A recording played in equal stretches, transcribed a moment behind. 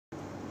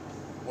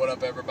What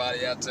up,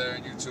 everybody out there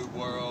in YouTube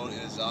world?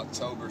 It is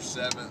October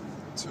 7th,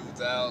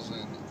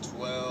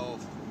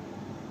 2012.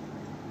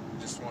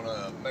 Just want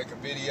to make a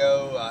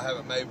video. I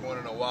haven't made one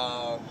in a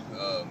while,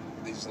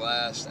 these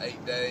last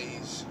 8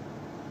 days.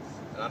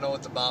 And I know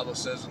what the Bible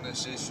says on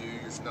this issue.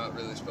 You're not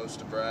really supposed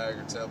to brag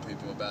or tell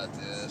people about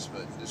this,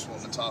 but just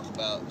want to talk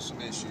about some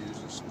issues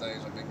and some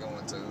things I've been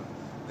going through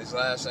these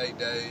last 8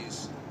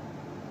 days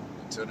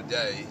until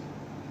today.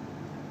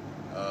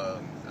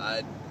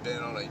 I'd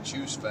been on a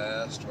juice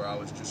fast where I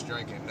was just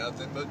drinking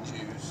nothing but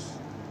juice,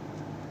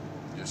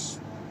 just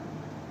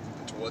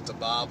to what the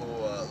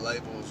Bible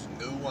labels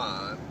new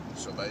wine.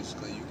 So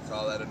basically you can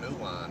call that a new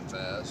wine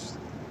fast,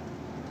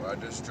 where I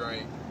just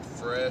drank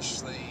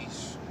freshly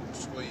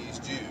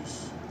squeezed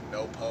juice,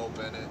 no pulp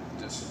in it,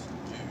 just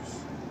juice.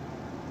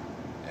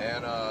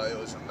 And it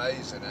was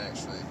amazing,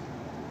 actually,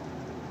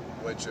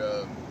 which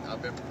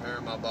I've been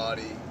preparing my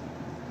body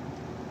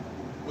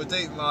with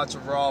eating lots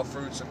of raw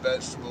fruits and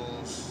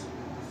vegetables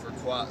for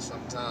quite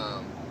some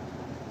time,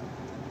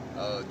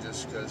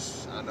 just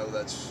because I know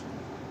that's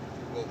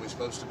what we're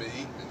supposed to be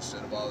eating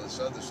instead of all this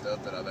other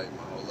stuff that I've ate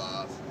my whole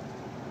life.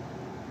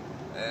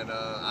 And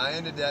I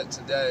ended that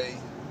today,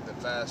 the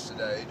fast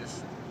today,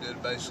 just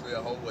did basically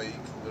a whole week,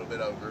 a little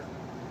bit over.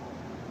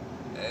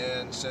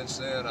 And since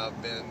then I've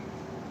been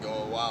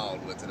going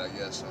wild with it, I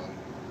guess, on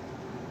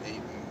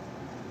eating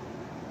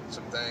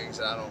some things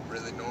that I don't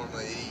really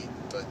normally eat,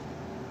 but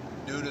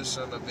due to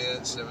some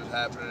events that was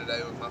happening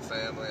today with my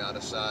family, I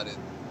decided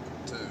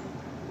to,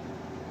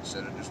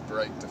 instead of just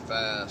break the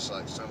fast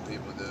like some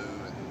people do,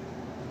 and,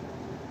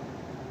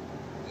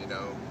 you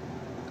know,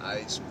 I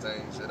ate some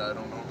things that I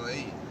don't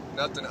normally eat.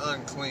 Nothing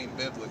unclean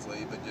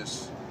biblically, but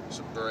just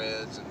some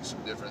breads and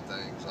some different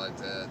things like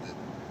that. That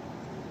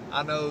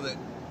I know that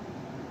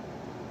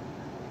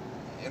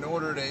in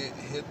order to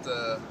hit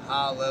the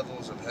high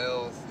levels of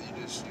health,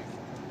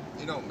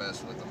 you don't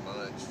mess with them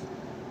much.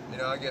 You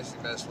know, I guess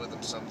you mess with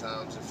them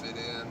sometimes to fit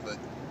in, but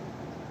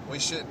we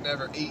shouldn't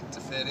never eat to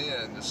fit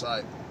in. Just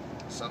like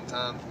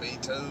sometimes me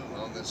too,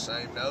 on this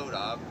same note,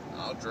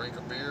 I'll drink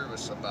a beer with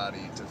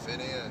somebody to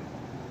fit in.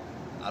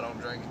 I don't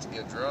drink it to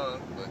get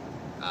drunk, but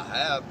I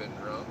have been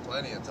drunk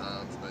plenty of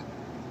times, but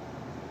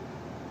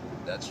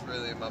that's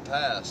really in my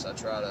past. I'm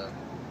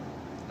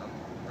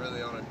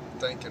really on it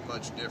thinking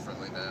much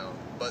differently now.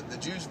 But the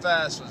juice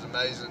fast was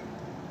amazing.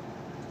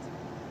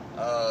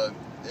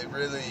 It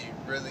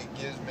really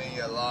gives me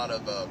a lot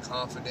of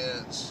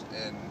confidence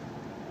in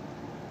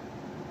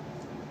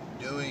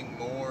doing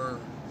more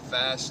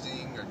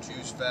fasting or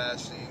juice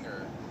fasting,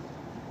 or,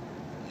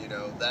 you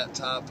know, that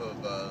type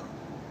of,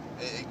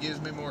 it gives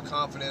me more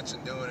confidence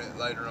in doing it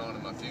later on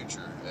in my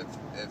future,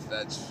 if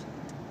that's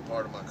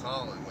part of my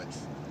calling, which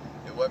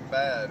it wasn't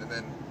bad. And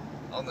then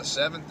on the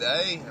 7th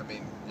day, I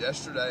mean,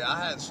 yesterday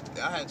I had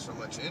so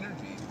much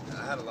energy.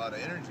 I had a lot of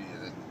energy,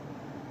 and then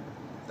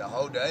the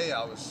whole day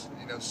I was,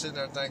 you know, sitting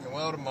there thinking,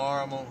 well,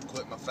 tomorrow I'm going to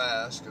quit my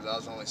fast, because I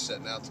was only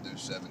setting out to do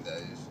 7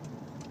 days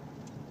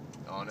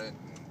on it.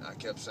 And I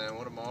kept saying,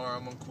 well, tomorrow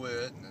I'm going to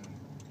quit.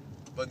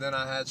 But then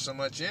I had so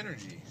much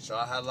energy. So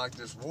I had like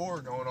this war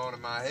going on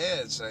in my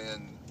head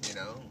saying, you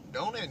know,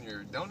 don't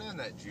end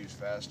that juice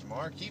fast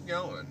tomorrow. Keep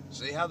going.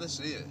 See how this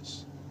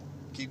is.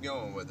 Keep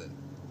going with it.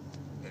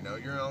 You know,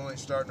 you're only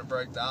starting to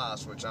break the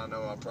ice, which I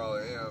know I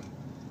probably am.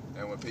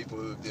 And with people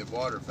who did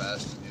water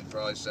fasting, you'd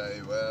probably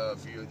say, well,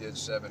 if you did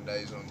 7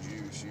 days on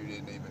juice, you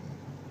didn't even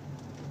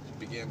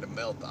begin to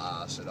melt the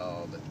ice at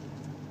all. But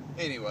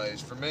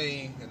anyways, for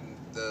me, and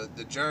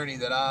the journey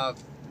that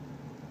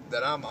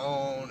I'm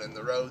on, and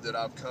the road that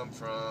I've come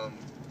from,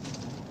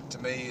 to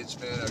me, it's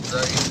been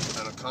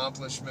an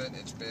accomplishment.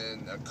 It's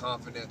been a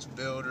confidence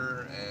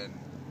builder, and,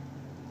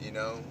 you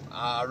know,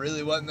 I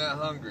really wasn't that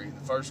hungry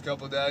the first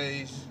couple of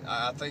days.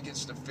 I think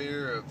it's the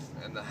fear of,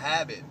 and the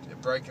habit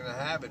of breaking the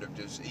habit of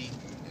just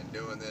eating and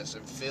doing this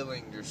and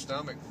filling your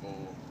stomach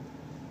full.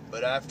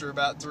 But after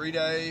about 3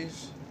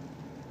 days,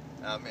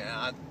 I mean,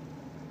 I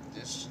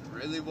just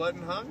really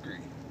wasn't hungry.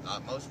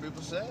 Like most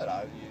people said,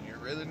 you're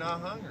really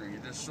not hungry.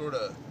 You're just sort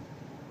of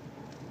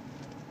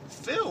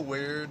feel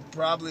weird,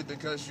 probably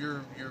because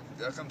you're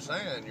like I'm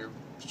saying, you're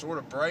sort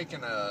of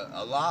breaking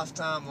a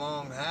lifetime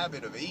long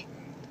habit of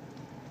eating.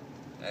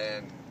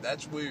 And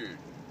that's weird.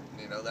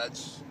 You know,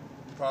 that's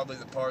probably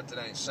the part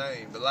that ain't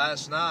sane. But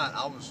last night,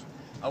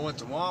 I went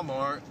to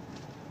Walmart.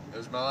 It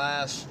was my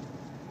last,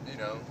 you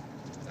know,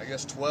 I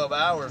guess 12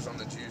 hours on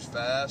the juice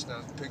fast. And I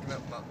was picking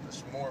up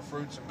some more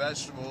fruits and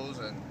vegetables.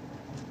 And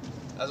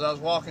as I was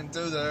walking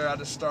through there, I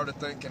just started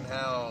thinking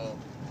how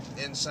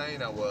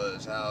insane I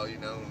was. How, you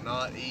know,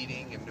 not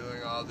eating and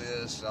doing all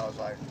this. I was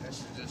like,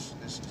 this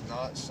is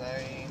not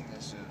sane.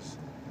 This is...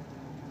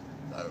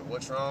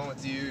 what's wrong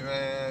with you,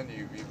 man?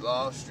 You've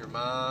lost your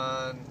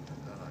mind.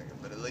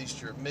 But at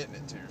least you're admitting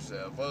it to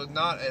yourself. Well,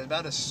 not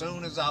about as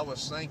soon as I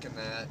was thinking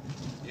that,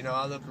 you know,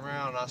 I look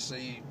around and I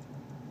see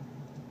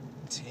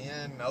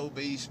 10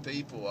 obese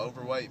people,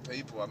 overweight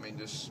people. I mean,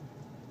 just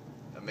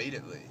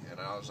immediately. And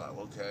I was like,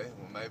 okay,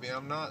 well, maybe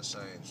I'm not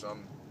sane. So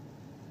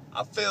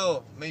I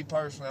feel, me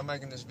personally, I'm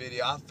making this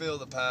video, I feel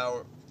the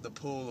power the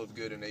pull of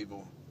good and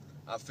evil.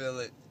 I feel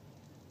it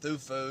through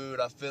food.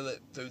 I feel it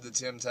through the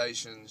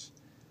temptations.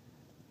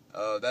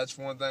 That's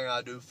one thing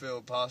I do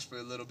feel possibly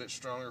a little bit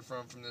stronger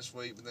from this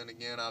week. But then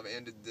again, I've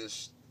ended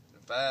this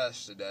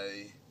fast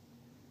today,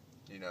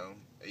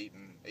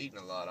 eating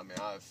a lot. I mean,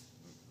 I've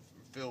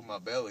filled my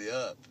belly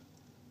up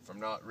from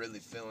not really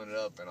filling it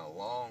up in a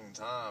long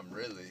time,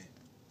 really,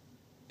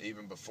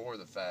 even before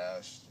the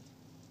fast.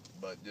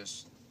 But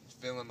just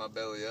filling my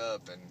belly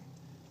up, and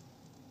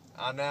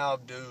I now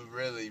do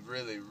really,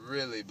 really,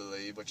 really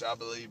believe, which I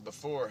believed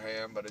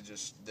beforehand, but it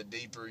just, the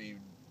deeper you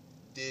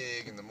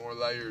dig and the more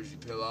layers you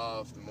peel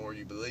off, the more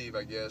you believe,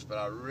 I guess. But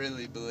I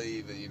really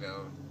believe that,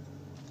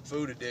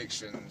 food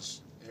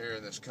addictions here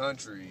in this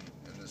country,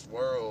 in this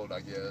world,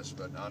 I guess,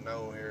 but I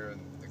know here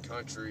in the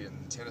country, in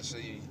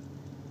Tennessee,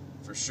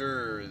 for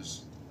sure,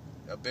 is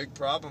a big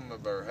problem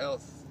of our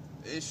health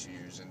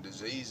issues and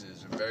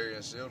diseases and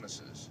various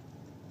illnesses.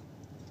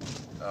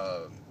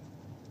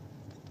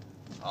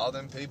 All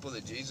them people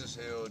that Jesus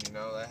healed,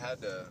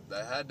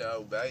 they had to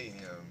obey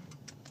him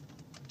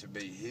to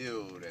be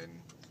healed.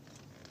 And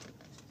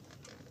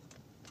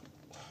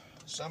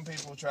some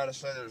people try to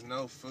say there's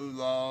no food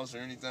laws or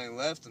anything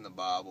left in the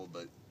Bible,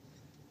 but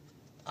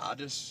I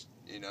just,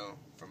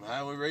 from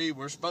how we read,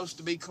 we're supposed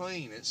to be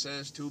clean. It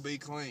says to be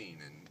clean.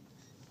 And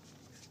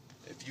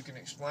if you can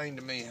explain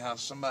to me how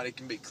somebody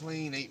can be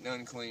clean eating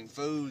unclean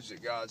foods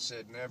that God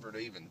said never to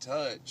even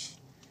touch,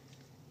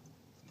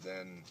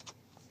 then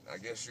I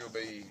guess you'll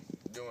be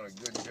doing a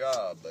good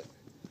job. But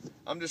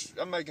I'm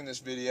making this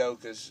video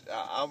because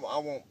I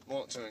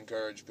want to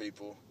encourage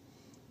people,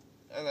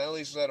 and at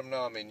least let them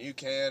know. I mean, you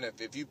can,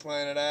 if you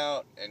plan it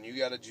out and you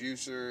got a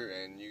juicer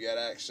and you got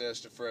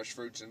access to fresh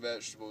fruits and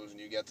vegetables and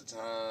you got the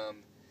time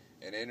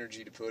and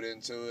energy to put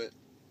into it,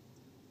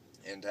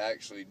 and to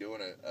actually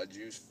doing a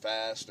juice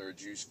fast or a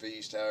juice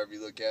feast, however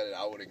you look at it,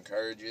 I would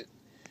encourage it.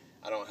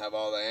 I don't have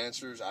all the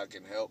answers. I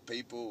can help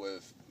people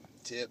with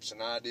tips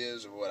and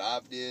ideas of what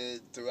I've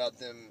did throughout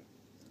the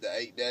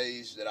 8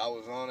 days that I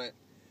was on it.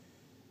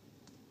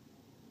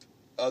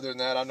 Other than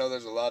that, I know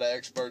there's a lot of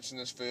experts in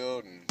this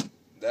field, and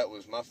that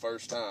was my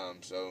first time.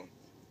 So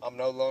I'm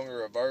no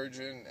longer a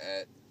virgin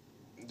at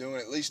doing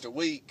at least a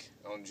week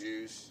on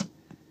juice.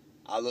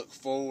 I look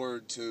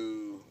forward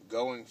to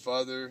going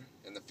further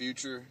in the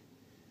future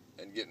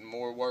and getting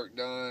more work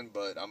done,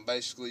 but I'm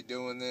basically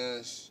doing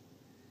this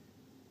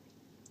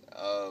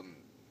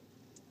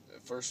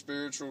for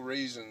spiritual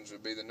reasons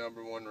would be the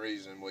number one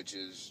reason, which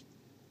is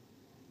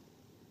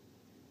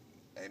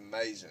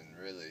amazing,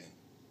 really,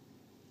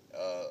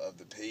 of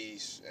the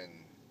peace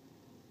and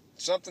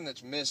something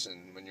that's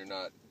missing when you're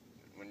not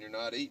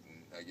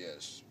eating, I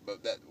guess.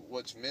 But that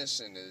what's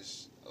missing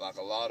is like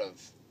a lot of,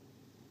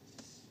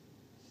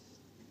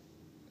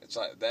 it's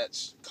like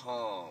that's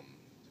calm.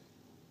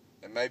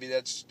 And maybe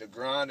that's the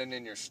grinding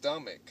in your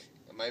stomach.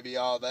 And maybe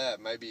all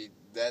that. Maybe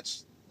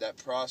that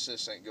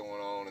process ain't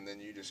going on, and then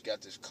you just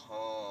got this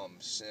calm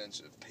sense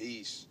of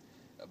peace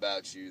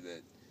about you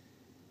that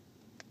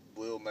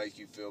will make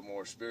you feel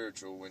more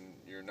spiritual when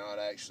you're not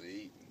actually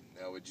eating.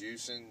 Now with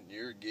juicing,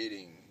 you're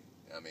getting,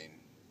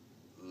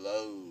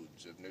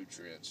 loads of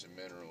nutrients and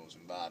minerals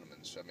and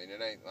vitamins.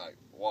 It ain't like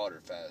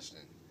water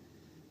fasting,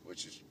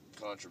 which is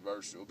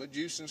controversial. But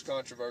juicing's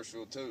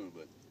controversial too.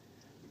 But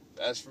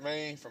as for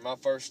me, for my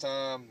first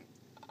time,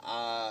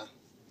 I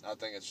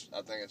think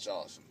it's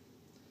awesome.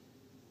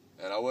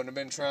 And I wouldn't have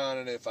been trying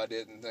it if I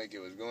didn't think it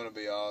was going to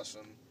be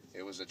awesome.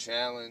 It was a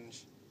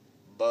challenge,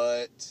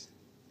 but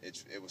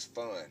it was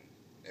fun.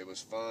 It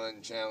was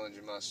fun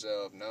challenging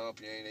myself. Nope,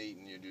 you ain't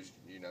eating. You're just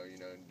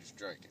just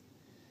drinking.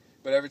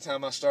 But every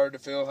time I started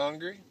to feel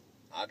hungry,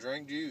 I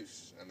drank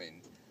juice.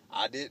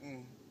 I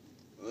didn't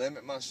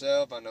limit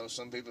myself. I know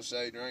some people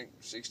say drink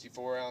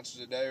 64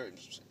 ounces a day.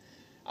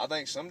 I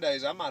think some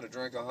days I might have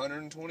drank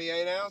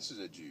 128 ounces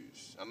of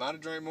juice. I might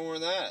have drank more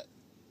than that.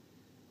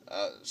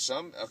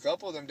 A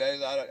couple of them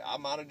days I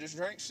might have just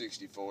drank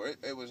 64.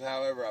 It was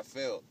however I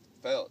felt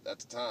at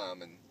the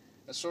time, and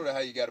that's sort of how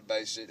you got to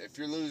base it. If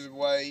you're losing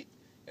weight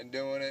and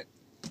doing it,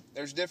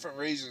 there's different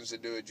reasons to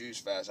do a juice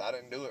fast. I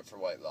didn't do it for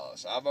weight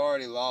loss. I've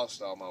already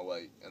lost all my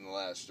weight in the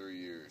last 3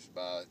 years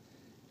by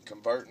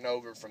converting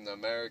over from the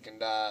American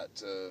diet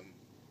to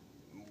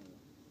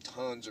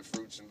tons of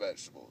fruits and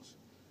vegetables.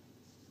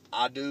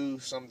 I do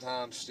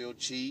sometimes still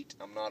cheat.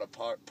 I'm not a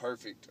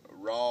perfect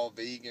raw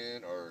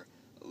vegan or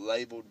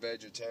labeled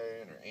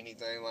vegetarian or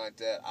anything like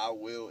that. I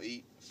will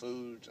eat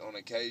foods on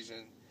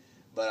occasion,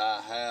 but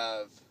I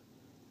have,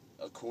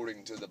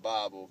 according to the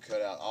Bible,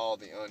 cut out all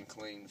the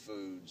unclean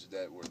foods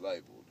that were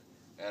labeled.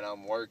 And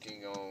I'm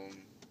working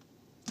on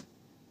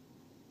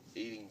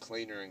eating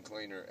cleaner and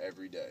cleaner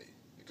every day.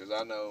 Because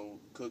I know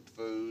cooked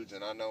foods,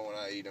 and I know when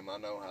I eat them, I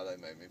know how they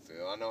make me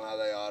feel. I know how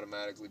they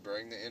automatically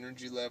bring the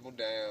energy level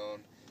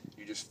down.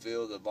 You just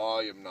feel the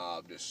volume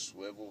knob just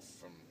swivel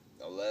from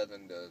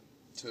 11 to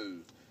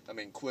 2.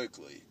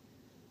 Quickly.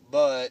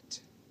 But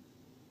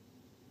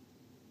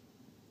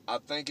I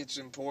think it's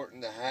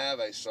important to have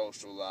a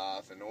social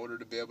life in order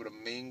to be able to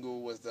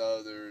mingle with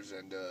others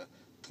and to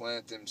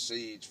plant them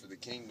seeds for the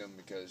kingdom,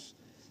 because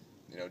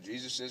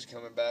Jesus is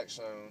coming back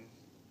soon,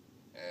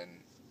 and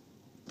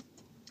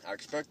I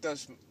expect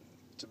us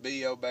to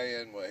be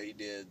obeying what he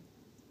did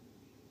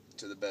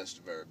to the best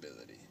of our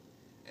ability.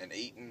 And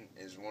eating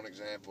is one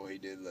example he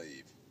did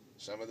leave.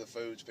 Some of the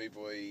foods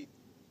people eat,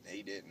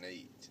 he didn't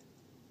eat.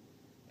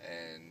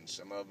 And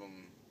some of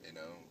them,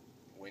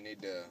 we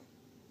need to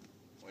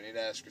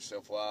ask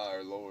ourselves why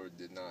our Lord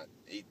did not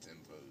eat them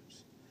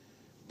foods.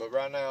 But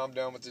right now I'm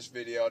done with this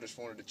video. I just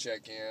wanted to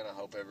check in. I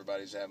hope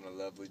everybody's having a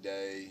lovely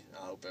day.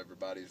 I hope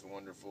everybody's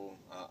wonderful.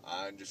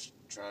 I'm just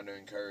trying to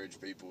encourage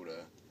people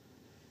to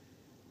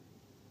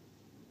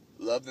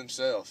love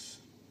themselves.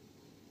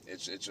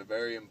 It's a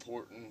very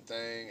important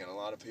thing, and a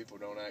lot of people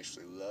don't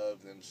actually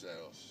love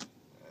themselves.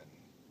 And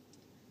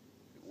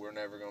we're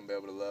never going to be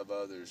able to love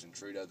others and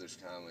treat others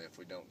kindly if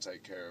we don't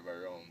take care of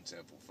our own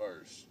temple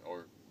first,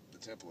 or the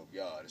temple of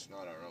God. It's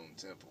not our own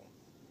temple.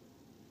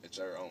 It's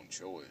our own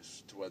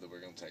choice to whether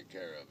we're going to take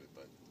care of it.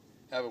 But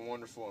have a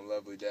wonderful and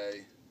lovely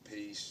day.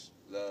 Peace,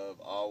 love,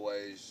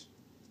 always.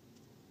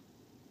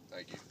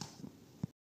 Thank you.